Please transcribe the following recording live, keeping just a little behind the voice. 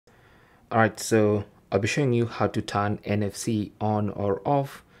Alright, so I'll be showing you how to turn NFC on or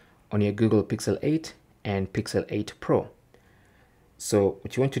off on your Google Pixel 8 and Pixel 8 Pro. So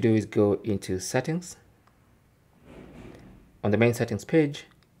what you want to do is go into settings. On the main settings page,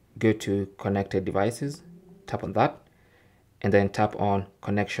 go to connected devices, tap on that, and then tap on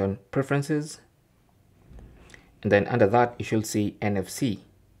connection preferences. And then under that, you should see NFC.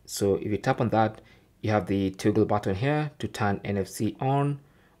 So if you tap on that, you have the toggle button here to turn NFC on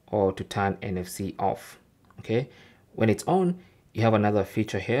or to turn NFC off. Okay, when it's on, you have another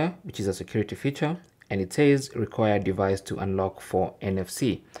feature here, which is a security feature, and it says require device to unlock for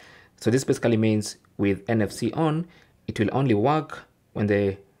NFC. So this basically means with NFC on, it will only work when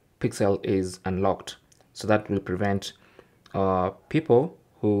the Pixel is unlocked. So that will prevent people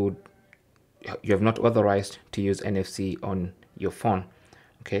who you have not authorized to use NFC on your phone.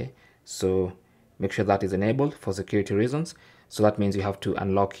 Okay, so make sure that is enabled for security reasons. So that means you have to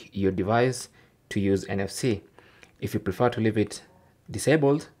unlock your device to use NFC. If you prefer to leave it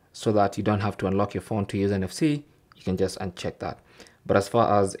disabled so that you don't have to unlock your phone to use NFC, you can just uncheck that. But as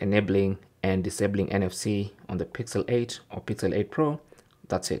far as enabling and disabling NFC on the Pixel 8 or Pixel 8 Pro,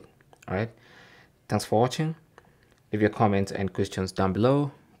 that's it. All right. Thanks for watching. Leave your comments and questions down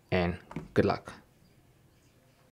below, and good luck.